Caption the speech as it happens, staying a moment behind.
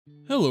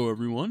Hello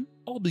everyone,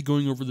 I'll be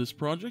going over this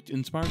project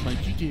inspired by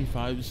GTA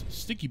 5's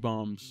Sticky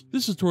Bombs.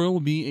 This tutorial will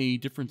be a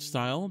different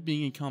style,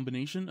 being a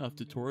combination of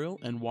tutorial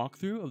and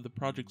walkthrough of the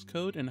project's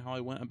code and how I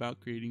went about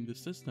creating the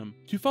system.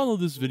 To follow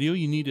this video,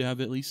 you need to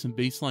have at least some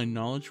baseline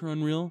knowledge for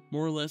Unreal,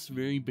 more or less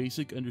very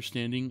basic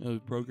understanding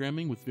of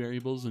programming with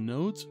variables and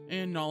nodes,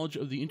 and knowledge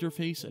of the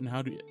interface and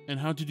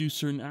how to do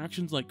certain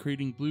actions like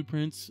creating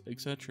blueprints,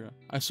 etc.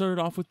 I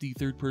started off with the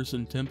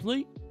third-person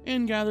template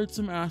and gathered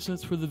some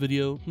assets for the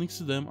video. Links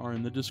to them are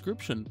in the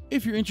description.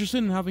 If you're interested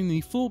in having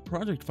the full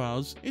project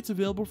files, it's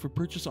available for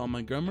purchase on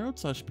my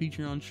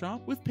Gumroad/Patreon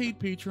shop, with paid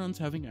patrons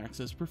having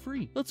access for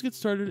free. Let's get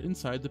started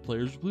inside the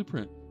player's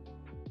blueprint.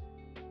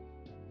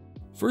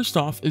 First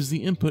off is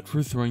the input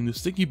for throwing the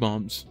sticky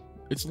bombs.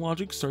 Its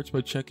logic starts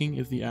by checking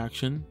if the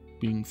action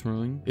being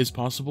throwing is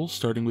possible,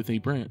 starting with a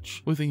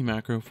branch with a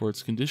macro for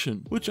its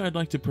condition, which I'd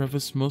like to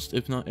preface most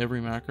if not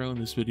every macro in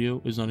this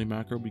video is not a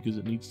macro because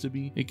it needs to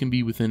be. It can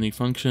be within a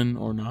function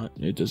or not,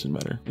 it doesn't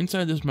matter.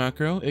 Inside this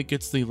macro, it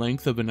gets the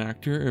length of an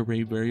actor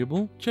array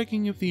variable,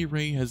 checking if the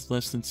array has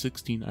less than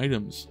 16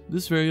 items.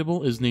 This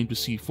variable is named to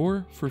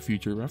C4 for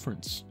future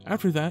reference.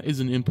 After that is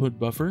an input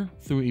buffer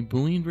through a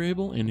boolean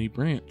variable and a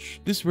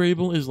branch. This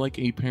variable is like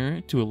a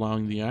parent to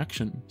allowing the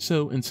action.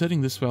 So in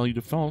setting this value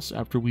to false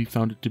after we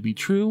found it to be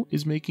true,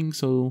 is making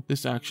so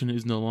this action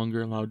is no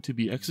longer allowed to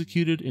be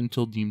executed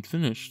until deemed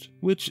finished,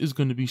 which is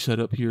going to be set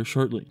up here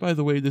shortly. By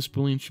the way, this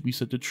boolean should be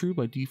set to true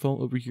by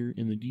default over here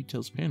in the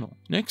details panel.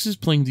 Next is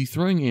playing the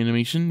throwing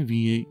animation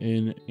via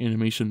an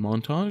animation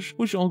montage,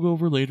 which I'll go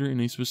over later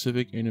in a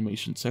specific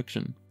animation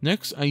section.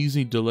 Next, I use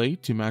a delay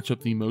to match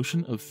up the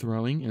motion of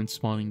throwing and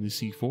spawning the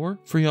C4.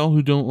 For y'all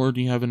who don't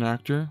already have an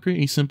actor,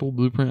 create a simple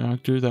blueprint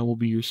actor that will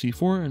be your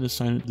C4 and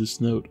assign it this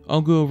node.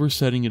 I'll go over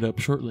setting it up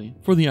shortly.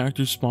 For the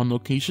actor's spawn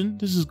location,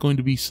 this is going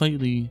to be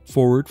slightly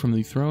forward from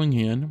the throwing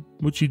hand,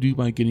 which you do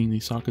by getting the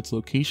socket's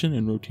location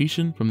and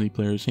rotation from the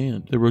player's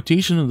hand. The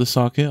rotation of the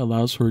socket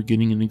allows for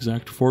getting an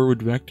exact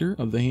forward vector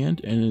of the hand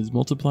and is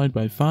multiplied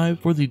by 5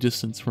 for the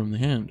distance from the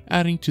hand,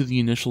 adding to the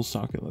initial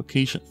socket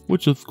location,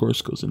 which of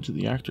course goes into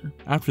the actor.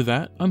 After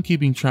that, I'm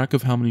keeping track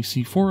of how many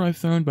C4 I've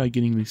thrown by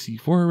getting the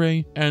C4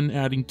 array and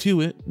adding to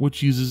it,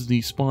 which uses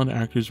the spawned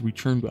actor's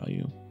return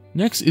value.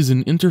 Next is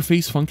an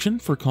interface function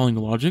for calling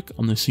logic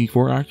on the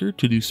C4 actor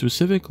to do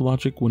specific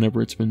logic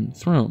whenever it's been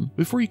thrown.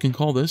 Before you can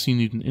call this, you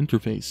need an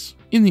interface.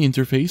 In the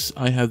interface,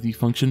 I have the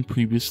function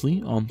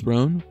previously on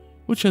thrown,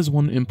 which has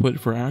one input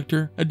for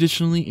actor.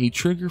 Additionally, a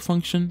trigger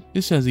function.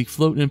 This has a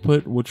float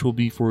input, which will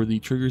be for the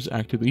trigger's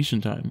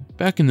activation time.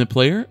 Back in the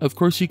player, of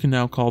course you can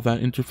now call that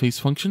interface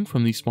function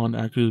from the spawned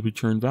actor's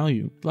return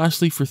value.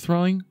 Lastly, for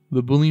throwing,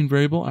 the boolean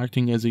variable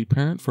acting as a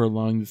parent for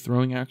allowing the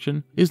throwing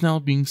action is now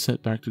being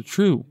set back to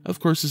true.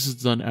 Of course, this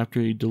is done after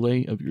a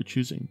delay of your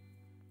choosing.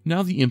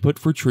 Now the input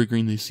for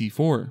triggering the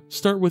C4.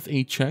 Start with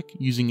a check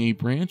using a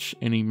branch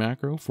and a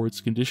macro for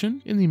its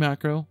condition. In the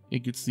macro, it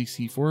gets the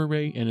C4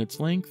 array and its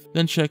length,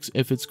 then checks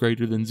if it's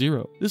greater than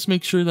 0. This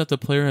makes sure that the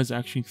player has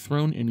actually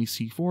thrown any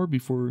C4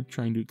 before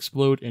trying to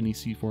explode any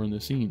C4 in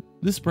the scene.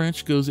 This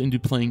branch goes into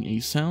playing a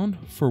sound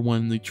for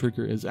when the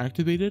trigger is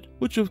activated,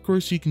 which of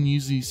course you can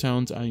use these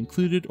sounds I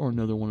included or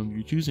another one of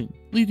your choosing.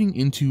 Leading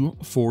into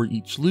for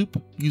each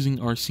loop, using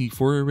our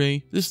C4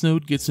 array, this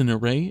node gets an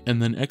array and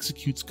then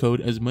executes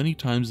code as many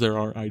times there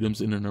are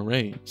items in an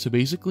array. So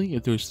basically,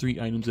 if there's 3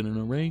 items in an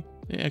array,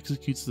 it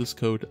executes this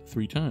code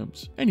 3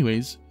 times.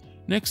 Anyways,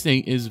 next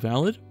state is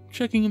valid,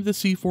 checking if the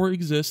C4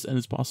 exists and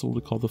it's possible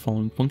to call the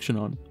following function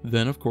on.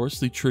 Then of course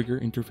the trigger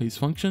interface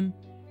function.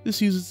 This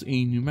uses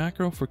a new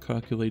macro for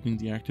calculating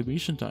the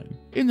activation time.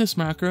 In this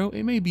macro,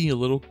 it may be a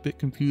little bit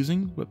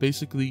confusing, but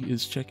basically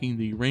is checking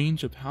the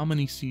range of how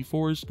many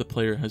C4s the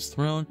player has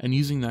thrown and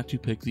using that to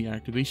pick the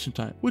activation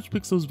time, which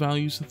picks those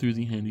values through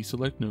the handy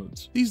select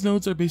nodes. These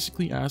nodes are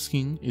basically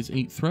asking, is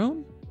 8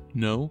 thrown?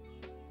 No.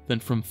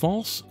 Then from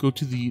false, go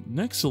to the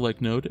next select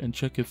node and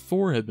check if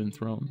 4 have been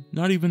thrown.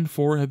 Not even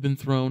 4 have been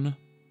thrown.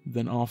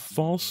 Then off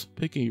false,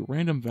 pick a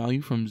random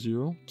value from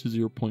 0 to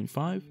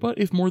 0.5, but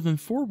if more than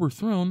 4 were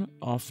thrown,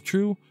 off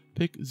true,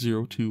 pick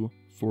 0 to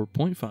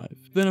 4.5.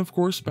 Then of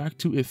course back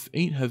to if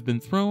 8 have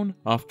been thrown,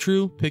 off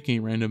true, pick a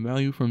random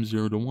value from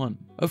 0 to 1.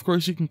 Of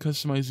course you can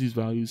customize these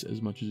values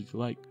as much as you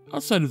like.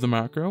 Outside of the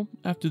macro,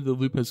 after the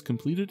loop has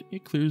completed,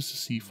 it clears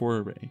the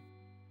C4 array.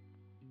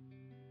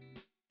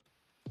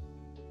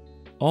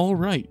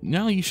 Alright,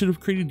 now you should have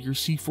created your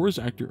C4's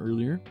actor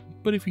earlier,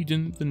 but if you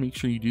didn't, then make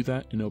sure you do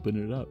that and open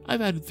it up. I've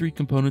added 3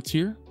 components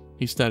here: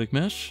 a static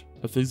mesh,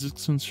 a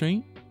physics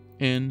constraint,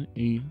 and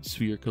a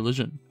sphere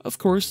collision. Of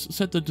course,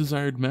 set the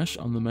desired mesh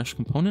on the mesh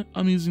component.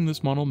 I'm using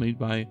this model made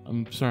by,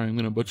 I'm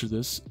going to butcher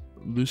this,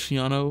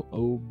 Luciano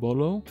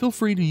Obolo. Feel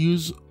free to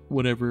use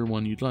whatever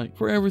one you'd like.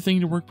 For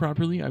everything to work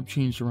properly, I've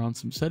changed around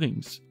some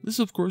settings. This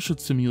of course should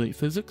simulate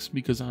physics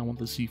because I want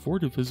the C4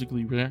 to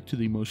physically react to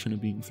the motion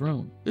of being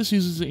thrown. This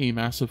uses a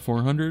massive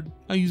 400.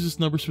 I use this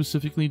number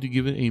specifically to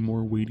give it a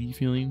more weighty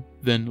feeling.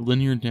 Then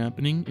linear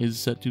dampening is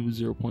set to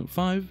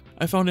 0.5.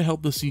 I found it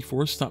helped the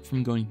C4 stop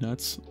from going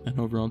nuts and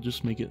overall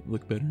just make it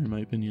look better in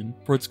my opinion.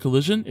 For its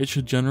collision, it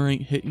should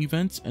generate hit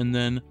events, and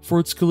then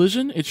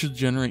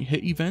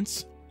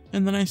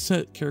I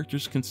set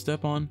characters can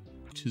step on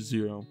to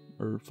 0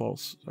 or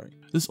false, sorry.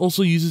 This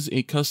also uses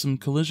a custom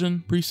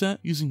collision preset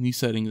using these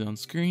settings on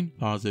screen.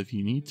 Pause if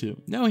you need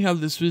to. Now we have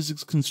this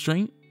physics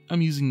constraint.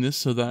 I'm using this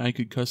so that I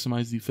could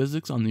customize the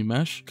physics on the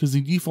mesh because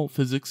the default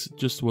physics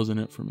just wasn't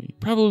it for me.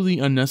 Probably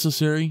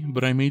unnecessary,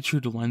 but I made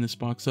sure to line this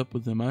box up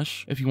with the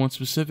mesh. If you want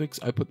specifics,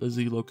 I put the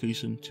Z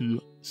location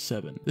to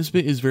 7. This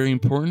bit is very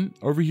important.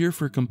 Over here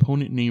for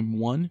component name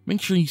 1,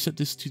 make sure you set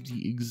this to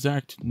the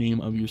exact name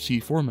of your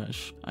C4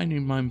 mesh. I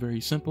named mine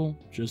very simple,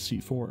 just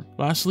C4.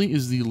 Lastly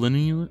is the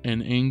linear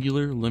and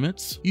angular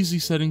limits. Use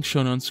these settings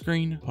shown on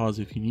screen. Pause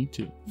if you need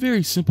to.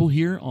 Very simple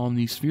here on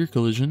the sphere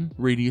collision,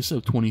 radius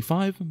of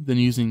 25, then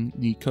using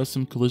the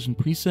custom collision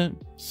preset,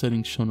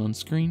 settings shown on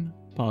screen.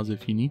 Pause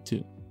if you need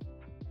to.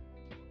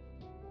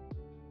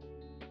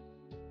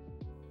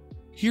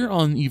 Here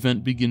on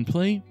event begin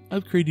play,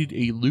 I've created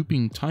a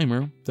looping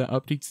timer that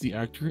updates the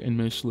actor and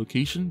mesh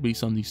location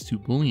based on these two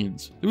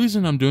booleans. The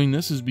reason I'm doing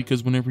this is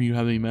because whenever you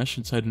have a mesh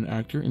inside an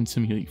actor and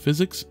simulate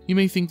physics, you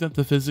may think that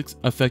the physics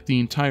affect the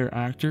entire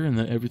actor and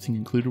that everything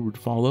included would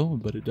follow,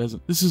 but it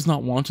doesn't. This is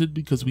not wanted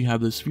because we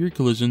have the sphere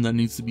collision that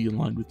needs to be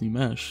aligned with the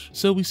mesh.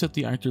 So we set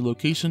the actor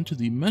location to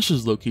the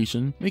mesh's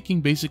location,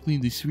 making basically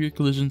the sphere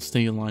collision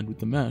stay aligned with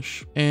the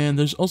mesh. And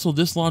there's also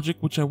this logic,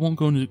 which I won't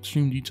go into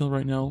extreme detail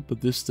right now,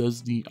 but this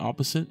does the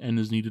opposite and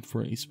is needed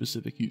for a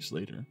specific use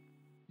later.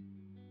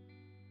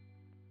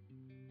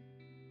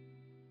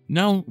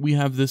 Now we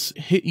have this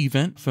hit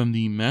event from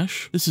the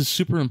mesh. This is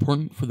super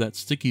important for that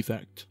stick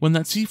effect. When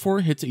that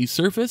C4 hits a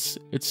surface,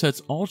 it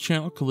sets all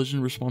channel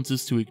collision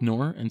responses to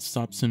ignore and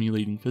stop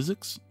simulating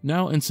physics.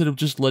 Now instead of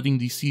just letting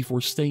the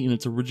C4 stay in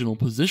its original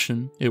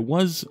position it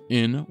was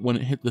in when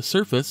it hit the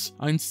surface,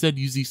 I instead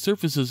use the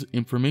surface's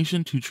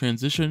information to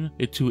transition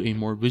it to a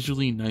more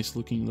visually nice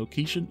looking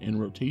location and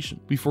rotation.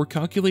 Before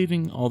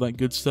calculating all that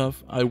good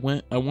stuff, I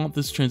want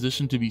this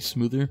transition to be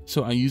smoother,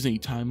 so I use a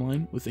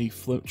timeline with a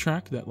float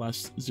track that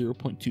lasts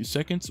 0.2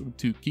 seconds with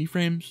 2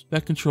 keyframes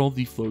that control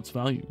the float's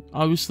value.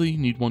 Obviously,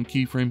 need 1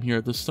 keyframe here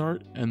at the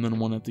start and then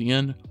 1 at the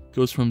end.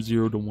 Goes from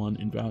 0 to 1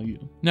 in value.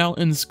 Now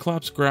in this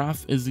collapse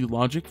graph is the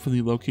logic for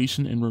the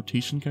location and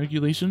rotation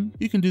calculation.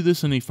 You can do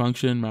this in a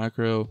function,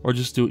 macro, or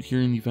just do it here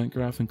in the event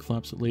graph and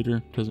collapse it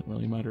later, doesn't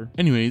really matter.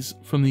 Anyways,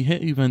 from the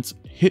hit event's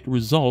hit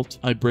result,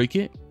 I break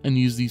it and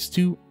use these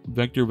 2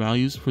 vector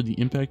values for the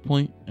impact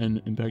point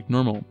and impact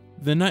normal.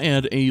 Then I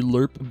add a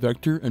lerp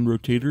vector and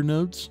rotator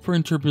nodes for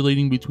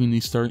interpolating between the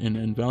start and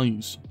end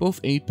values.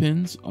 Both A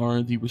pins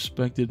are the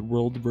respected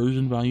world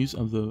version values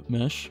of the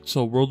mesh,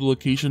 so world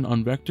location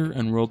on vector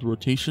and world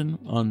rotation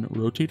on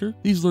rotator.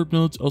 These lerp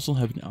nodes also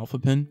have an alpha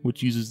pin,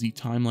 which uses the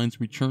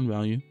timeline's return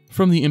value.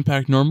 From the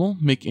impact normal,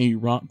 make a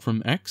rot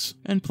from X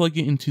and plug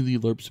it into the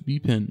lerp's B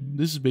pin.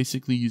 This is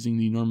basically using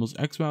the normal's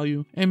X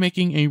value and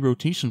making a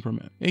rotation from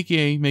it,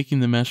 aka making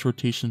the mesh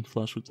rotation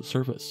flush with the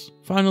surface.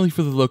 Finally,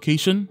 for the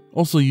location,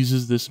 also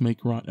uses this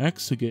make rot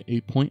X to get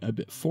a point a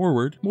bit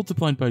forward,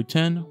 multiplied by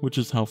 10, which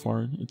is how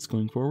far it's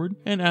going forward,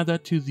 and add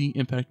that to the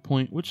impact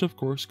point, which of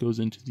course goes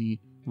into the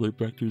lerp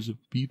vectors of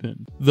B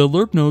pin. The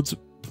lerp nodes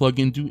plug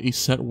into a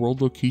set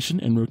world location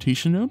and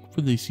rotation node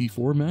for the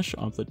C4 mesh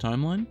off the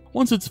timeline.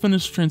 Once it's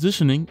finished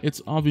transitioning,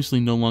 it's obviously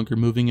no longer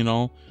moving at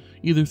all,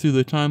 either through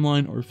the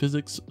timeline or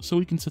physics, so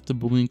we can set the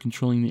boolean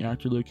controlling the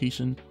actor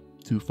location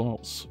to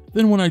false.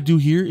 Then what I do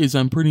here is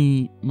I'm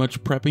pretty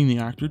much prepping the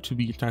actor to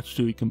be attached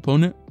to a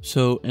component.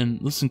 So,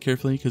 and listen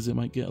carefully because it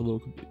might get a little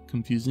bit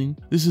confusing.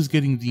 This is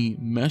getting the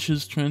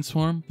mesh's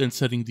transform, then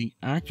setting the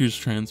actor's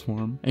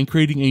transform, and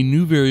creating a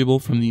new variable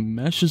from the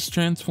mesh's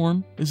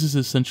transform. This is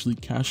essentially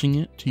caching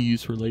it to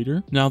use for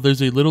later. Now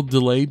there's a little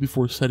delay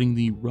before setting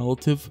the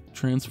relative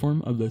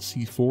transform of the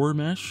C4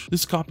 mesh.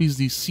 This copies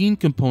the scene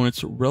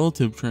component's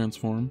relative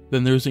transform.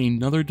 Then there's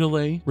another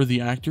delay where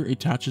the actor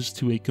attaches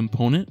to a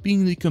component,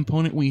 being the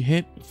component we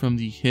hit from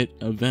the hit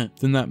event.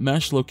 Then that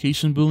mesh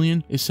location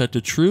boolean is set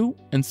to true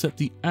and set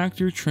the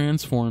actor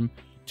transform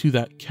to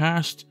that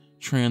cached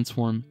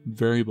transform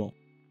variable.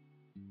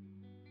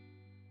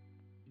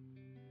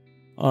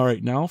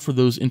 Alright, now for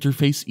those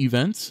interface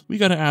events, we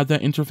gotta add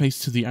that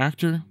interface to the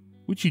actor,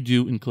 which you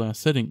do in class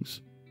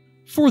settings.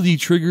 For the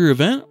trigger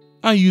event,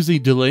 I use a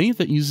delay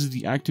that uses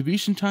the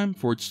activation time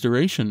for its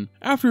duration.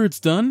 After it's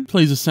done,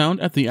 plays a sound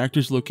at the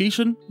actor's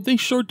location with a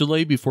short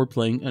delay before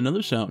playing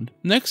another sound.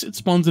 Next, it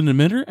spawns an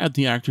emitter at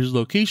the actor's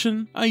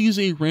location. I use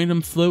a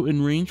random float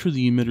and range for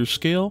the emitter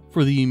scale.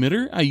 For the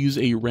emitter, I use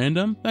a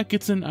random that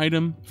gets an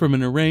item from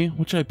an array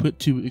which I put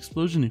 2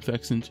 explosion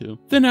effects into.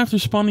 Then after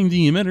spawning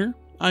the emitter,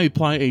 I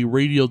apply a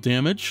radial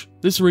damage.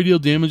 This radial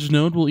damage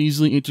node will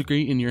easily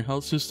integrate in your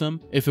health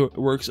system if it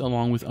works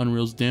along with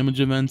Unreal's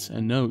damage events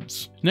and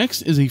nodes.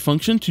 Next is a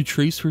function to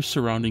trace for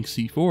surrounding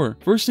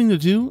C4. First thing to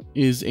do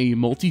is a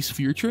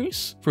multi-sphere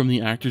trace from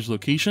the actor's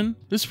location.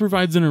 This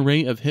provides an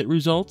array of hit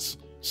results,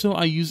 so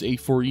I use a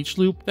for each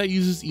loop that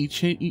uses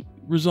each hit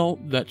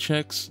result that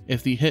checks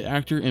if the hit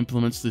actor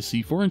implements the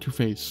C4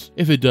 interface.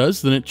 If it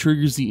does, then it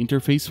triggers the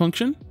interface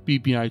function,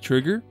 BPI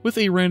trigger, with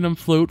a random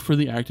float for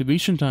the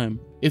activation time.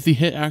 If the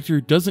hit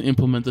actor doesn't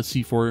implement the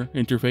C4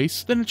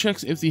 interface, then it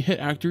checks if the hit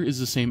actor is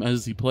the same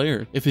as the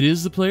player. If it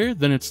is the player,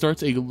 then it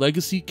starts a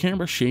legacy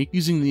camera shake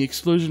using the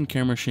explosion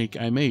camera shake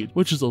I made,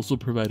 which is also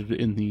provided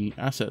in the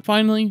asset.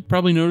 Finally,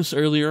 probably noticed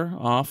earlier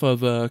off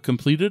of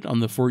completed on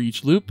the for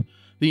each loop,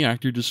 the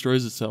actor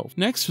destroys itself.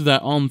 Next, for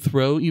that on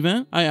throw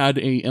event, I add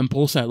a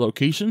impulse at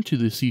location to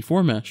the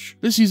C4 mesh.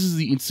 This uses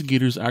the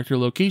instigator's actor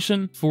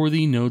location for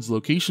the node's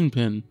location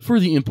pin. For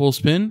the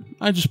impulse pin,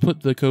 I just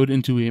put the code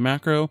into a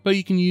macro, but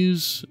you can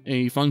use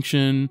a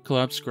function,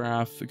 collapse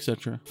graph,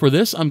 etc. For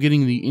this, I'm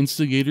getting the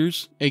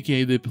instigator's,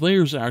 aka the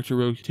player's actor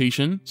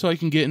rotation, so I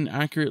can get an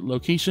accurate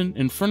location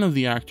in front of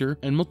the actor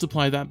and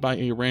multiply that by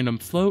a random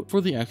float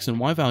for the X and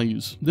Y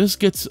values. This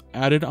gets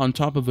added on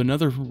top of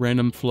another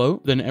random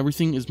float, then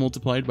everything is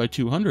multiplied by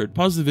 200.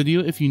 Pause the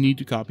video if you need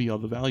to copy all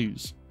the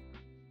values.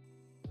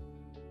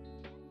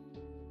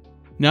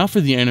 Now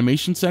for the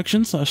animation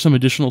section, some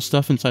additional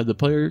stuff inside the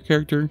player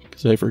character,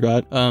 because I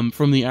forgot.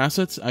 From the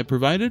assets I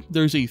provided,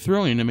 there's a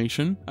throw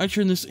animation. I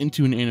turned this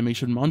into an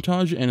animation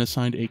montage and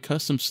assigned a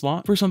custom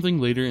slot for something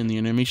later in the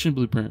animation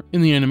blueprint.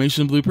 In the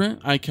animation blueprint,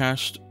 I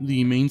cached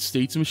the main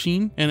states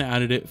machine and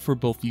added it for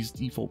both these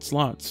default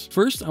slots.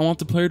 First, I want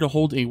the player to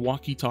hold a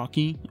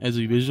walkie-talkie as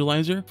a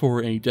visualizer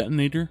for a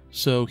detonator.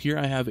 So here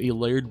I have a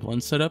layered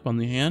blend setup on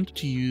the hand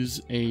to use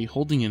a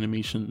holding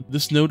animation.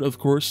 This node, of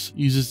course,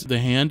 uses the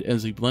hand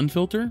as a blend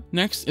filter.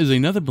 Next is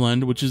another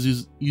blend which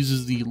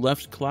uses the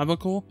left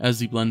clavicle as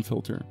the blend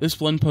filter. This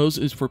blend pose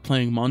is for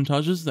playing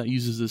montages that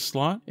uses this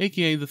slot,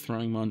 aka the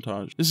throwing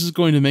montage. This is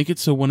going to make it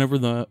so whenever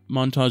the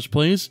montage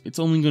plays, it's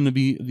only going to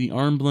be the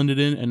arm blended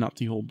in and not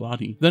the whole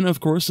body. Then of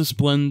course this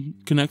blend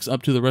connects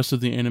up to the rest of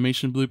the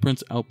animation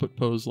blueprint's output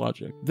pose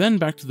logic. Then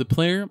back to the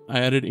player, I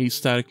added a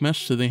static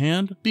mesh to the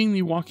hand, being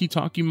the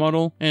walkie-talkie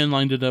model, and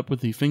lined it up with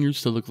the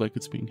fingers to look like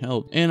it's being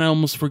held. And I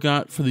almost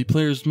forgot, for the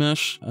player's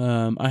mesh,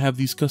 I have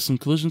these custom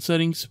collision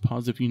settings.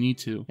 Pause if you need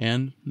to.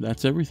 And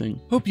that's everything.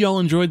 Hope y'all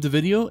enjoyed the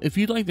video. If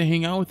you'd like to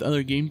hang out with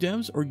other game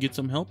devs or get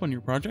some help on your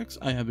projects,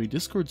 I have a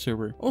Discord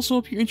server. Also,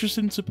 if you're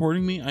interested in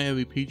supporting me, I have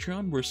a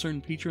Patreon where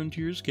certain Patreon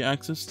tiers get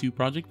access to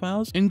project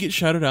files and get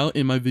shouted out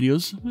in my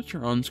videos, which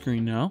are on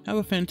screen now. Have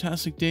a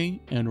fantastic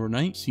day and or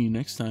night. See you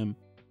next time.